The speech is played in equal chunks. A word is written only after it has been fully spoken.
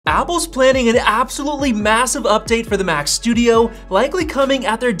Apple's planning an absolutely massive update for the Mac Studio, likely coming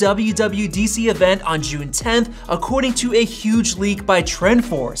at their WWDC event on June 10th, according to a huge leak by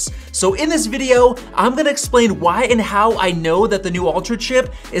TrendForce. So in this video, I'm gonna explain why and how I know that the new Ultra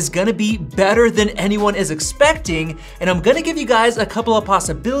chip is gonna be better than anyone is expecting, and I'm gonna give you guys a couple of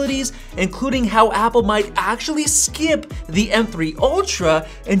possibilities, including how Apple might actually skip the M3 Ultra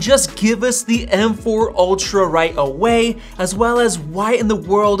and just give us the M4 Ultra right away, as well as why in the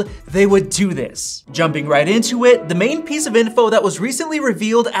world they would do this. Jumping right into it, the main piece of info that was recently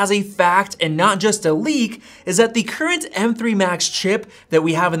revealed as a fact and not just a leak is that the current M3 Max chip that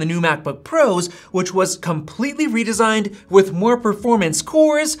we have in the new MacBook Pros, which was completely redesigned with more performance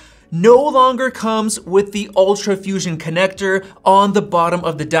cores, no longer comes with the Ultra Fusion connector on the bottom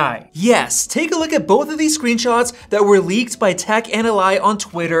of the die. Yes, take a look at both of these screenshots that were leaked by TechAnali on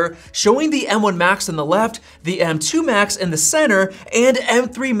Twitter, showing the M1 Max on the left, the M2 Max in the center, and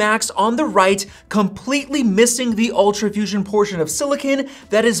M3 Max on the right, completely missing the Ultra Fusion portion of silicon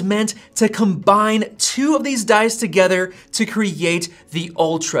that is meant to combine two of these dies together to create the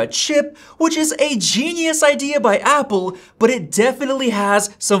Ultra chip, which is a genius idea by Apple, but it definitely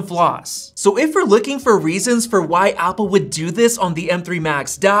has some flaws. So if we're looking for reasons for why Apple would do this on the M3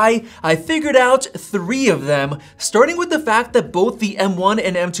 Max die, I figured out 3 of them, starting with the fact that both the M1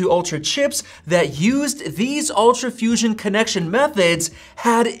 and M2 Ultra chips that used these Ultra Fusion connection methods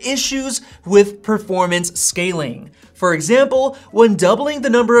had issues with performance scaling. For example, when doubling the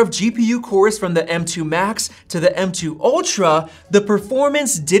number of GPU cores from the M2 Max to the M2 Ultra, the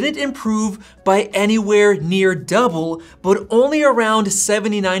performance didn't improve by anywhere near double, but only around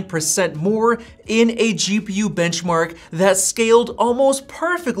 79% more in a GPU benchmark that scaled almost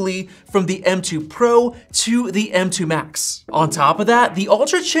perfectly from the M2 Pro to the M2 Max. On top of that, the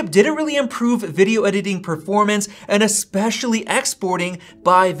Ultra chip didn't really improve video editing performance and especially exporting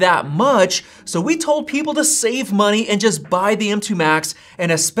by that much, so we told people to save money and just buy the M2 Max, and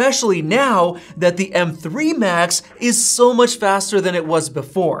especially now that the M3 Max is so much faster than it was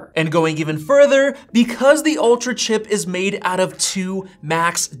before. And going even further, because the Ultra chip is made out of 2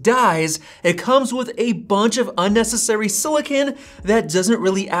 Max dies, it comes with a bunch of unnecessary silicon that doesn't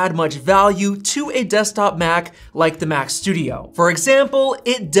really add much value to a desktop Mac like the Mac Studio. For example,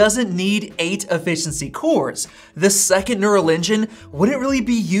 it doesn't need 8 efficiency cores. The second neural engine wouldn't really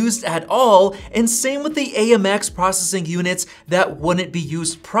be used at all, and same with the AMX processing units that wouldn't be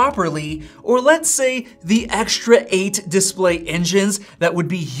used properly, or let's say the extra 8 display engines that would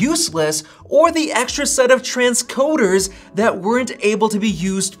be useless, or the extra set of transcoders that weren't able to be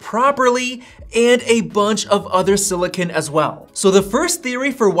used properly, and a bunch of other silicon as well. So the first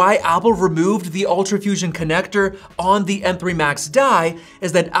theory for why Apple removed the Ultra Fusion connector on the M3 Max die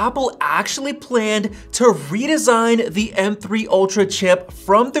is that Apple actually planned to redesign the M3 Ultra chip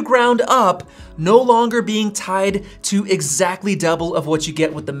from the ground up, no longer being tied to exactly double of what you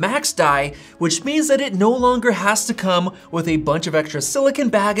get with the Max die, which means that it no longer has to come with a bunch of extra silicon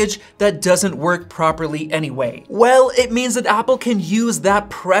baggage that doesn't work properly anyway. Well, it means that Apple can use that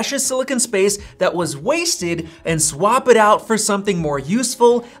precious silicon space that was wasted and swap it out for something more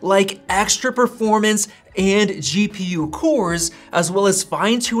useful, like extra performance and GPU cores, as well as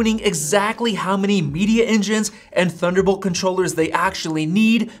fine-tuning exactly how many media engines and Thunderbolt controllers they actually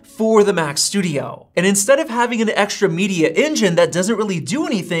need for the Mac Studio. And instead of having an extra media engine that doesn't really do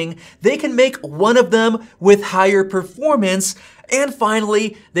anything, they can make one of them with higher performance. And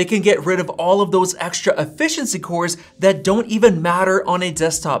finally, they can get rid of all of those extra efficiency cores that don't even matter on a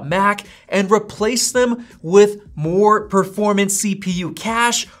desktop Mac and replace them with more performance CPU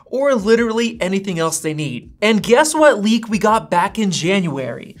cache or literally anything else they need. And guess what leak we got back in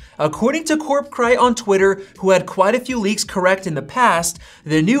January? According to CorpCry on Twitter, who had quite a few leaks correct in the past,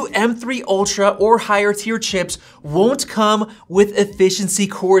 the new M3 Ultra or higher tier chips won't come with efficiency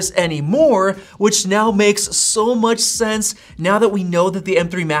cores anymore, which now makes so much sense now that we know that the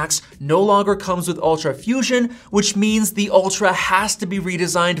M3 Max no longer comes with Ultra Fusion, which means the Ultra has to be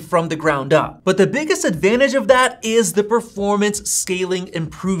redesigned from the ground up. But the biggest advantage of that is the performance scaling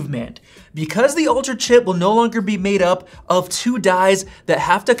improvement. Because the Ultra chip will no longer be made up of 2 dies that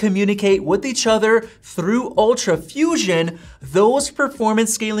have to communicate with each other through Ultra Fusion, those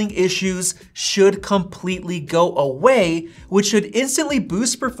performance scaling issues should completely go away, which should instantly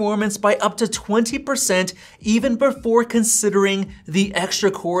boost performance by up to 20% even before considering the extra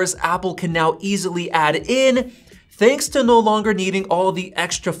cores Apple can now easily add in, thanks to no longer needing all the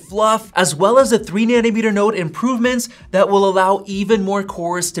extra fluff, as well as the 3nm node improvements that will allow even more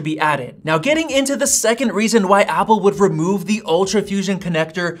cores to be added. Now, getting into the second reason why Apple would remove the Ultra Fusion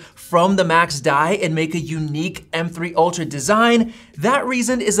connector from the Mac's die and make a unique M3 Ultra design, that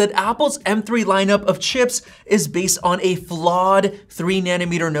reason is that Apple's M3 lineup of chips is based on a flawed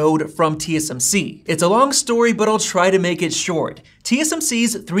 3nm node from TSMC. It's a long story, but I'll try to make it short.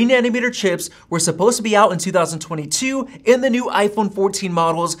 TSMC's 3nm chips were supposed to be out in 2022 in the new iPhone 14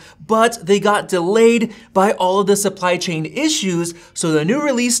 models, but they got delayed by all of the supply chain issues, so the new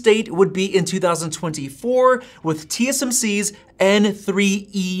release date would be in 2024 with TSMC's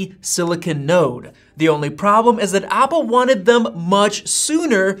N3E silicon node. The only problem is that Apple wanted them much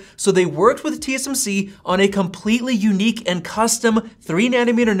sooner, so they worked with TSMC on a completely unique and custom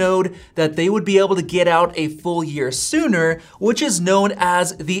 3nm node that they would be able to get out a full year sooner, which is known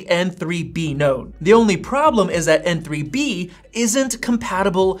as the N3B node. The only problem is that N3B isn't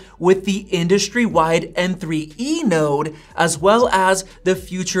compatible with the industry-wide N3E node, as well as the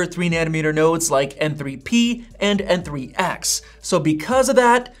future 3nm nodes like N3P and N3X. So because of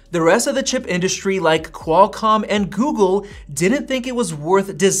that, the rest of the chip industry like Qualcomm and Google didn't think it was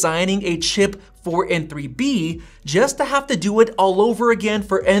worth designing a chip for N3B just to have to do it all over again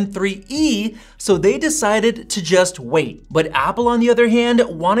for N3E, so they decided to just wait. But Apple, on the other hand,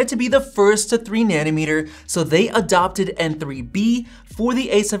 wanted to be the first to 3nm, so they adopted N3B for the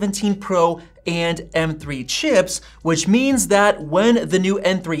A17 Pro and M3 chips, which means that when the new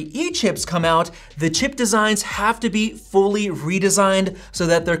N3E chips come out, the chip designs have to be fully redesigned so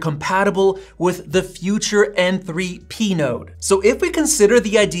that they're compatible with the future N3P node. So if we consider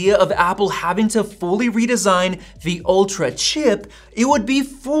the idea of Apple having to fully redesign the Ultra chip, it would be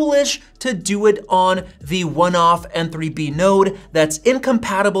foolish to do it on the one-off N3B node that's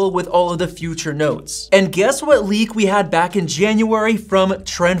incompatible with all of the future nodes. And guess what leak we had back in January from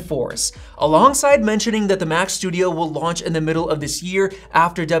TrendForce? Alongside mentioning that the Mac Studio will launch in the middle of this year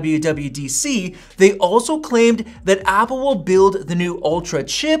after WWDC, they also claimed that Apple will build the new Ultra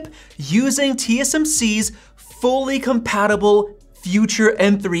chip using TSMC's fully compatible future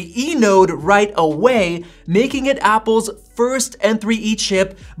N3E node right away, making it Apple's first N3E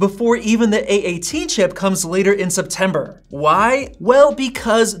chip before even the A18 chip comes later in September. Why? Well,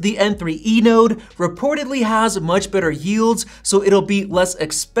 because the N3E node reportedly has much better yields, so it'll be less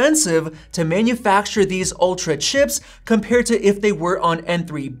expensive to manufacture these Ultra chips compared to if they were on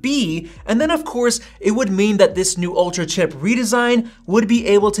N3B, and then of course it would mean that this new Ultra chip redesign would be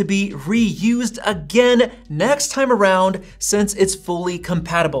able to be reused again next time around since it's fully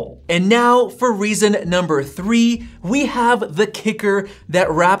compatible. And now for reason number 3, we have the kicker that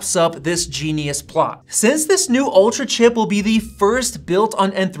wraps up this genius plot. Since this new Ultra chip will be the first built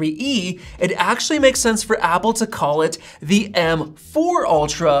on N3E, it actually makes sense for Apple to call it the M4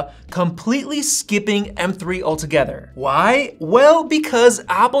 Ultra, completely skipping M3 altogether. Why? Well, because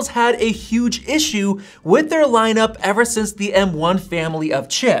Apple's had a huge issue with their lineup ever since the M1 family of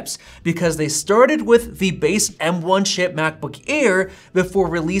chips, because they started with the base M1 chip MacBook Air before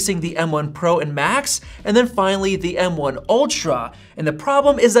releasing the M1 Pro and Max, and then finally the M1 Ultra. And the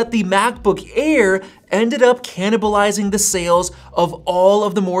problem is that the MacBook Air ended up cannibalizing the sales of all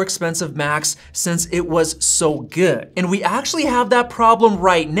of the more expensive Macs since it was so good. And we actually have that problem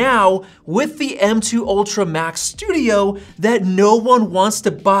right now with the M2 Ultra Mac Studio that no one wants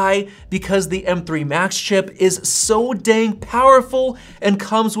to buy because the M3 Max chip is so dang powerful and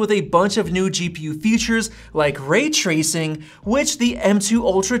comes with a bunch of new GPU features like ray tracing, which the M2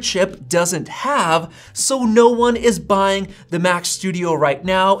 Ultra chip doesn't have, so no one is buying the Mac Studio right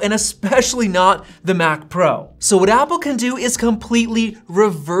now, and especially not the Mac Pro. So what Apple can do is completely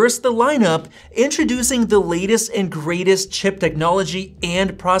reverse the lineup, introducing the latest and greatest chip technology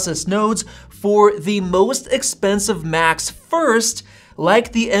and process nodes for the most expensive Macs first,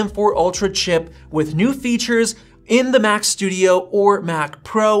 like the M4 Ultra chip with new features in the Mac Studio or Mac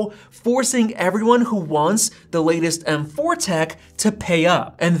Pro, forcing everyone who wants the latest M4 tech to pay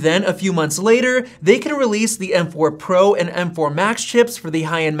up. And then a few months later, they can release the M4 Pro and M4 Max chips for the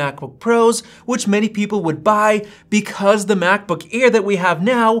high-end MacBook Pros, which many people would buy because the MacBook Air that we have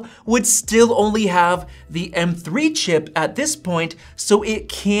now would still only have the M3 chip at this point, so it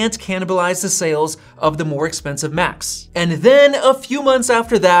can't cannibalize the sales of the more expensive Macs. And then a few months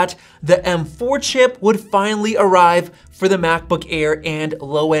after that, the M4 chip would finally arrive for the MacBook Air and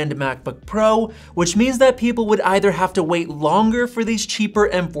low-end MacBook Pro, which means that people would either have to wait longer for these cheaper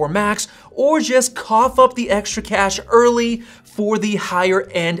M4 Macs or just cough up the extra cash early for the higher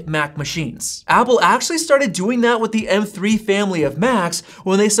end Mac machines. Apple actually started doing that with the M3 family of Macs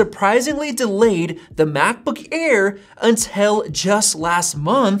when they surprisingly delayed the MacBook Air until just last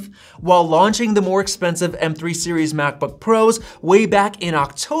month, while launching the more expensive M3 series MacBook Pros way back in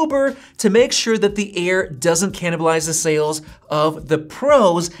October to make sure that the Air doesn't cannibalize the sales of the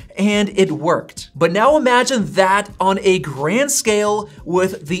Pros, and it worked. But now imagine that on a grand scale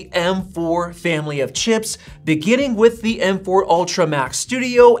with the M4 family of chips, beginning with the M4 Ultra Mac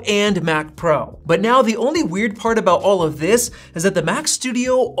Studio and Mac Pro. But now the only weird part about all of this is that the Mac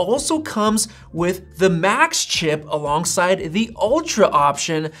Studio also comes with the Max chip alongside the Ultra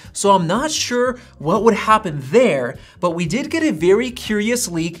option, so I'm not sure what would happen there, but we did get a very curious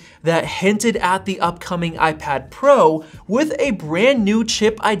leak that hinted at the upcoming iPad Pro with a brand new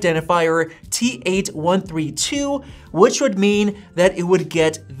chip identifier T8132, which would mean that it would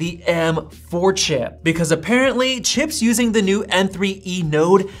get the M4 chip. Because apparently chips using the new N3E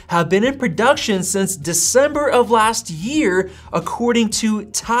node have been in production since December of last year, according to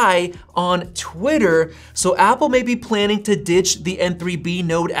Ty on Twitter. So Apple may be planning to ditch the N3B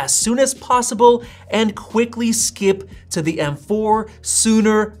node as soon as possible and quickly skip to the M4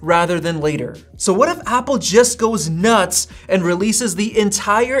 sooner rather than later. So what if Apple just goes nuts and releases the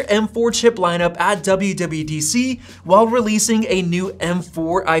entire M4 chip lineup at WWDC while releasing a new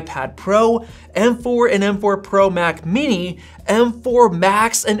M4 iPad Pro, M4 and M4 Pro Mac Mini, M4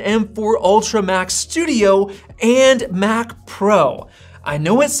 Max and M4 Ultra Max Studio, and Mac Pro? I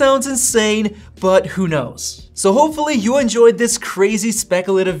know it sounds insane, but who knows? So hopefully you enjoyed this crazy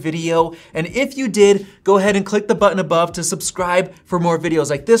speculative video, and if you did, go ahead and click the button above to subscribe for more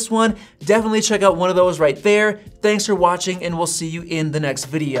videos like this one. Definitely check out one of those right there. Thanks for watching, and we'll see you in the next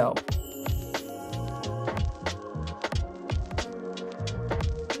video.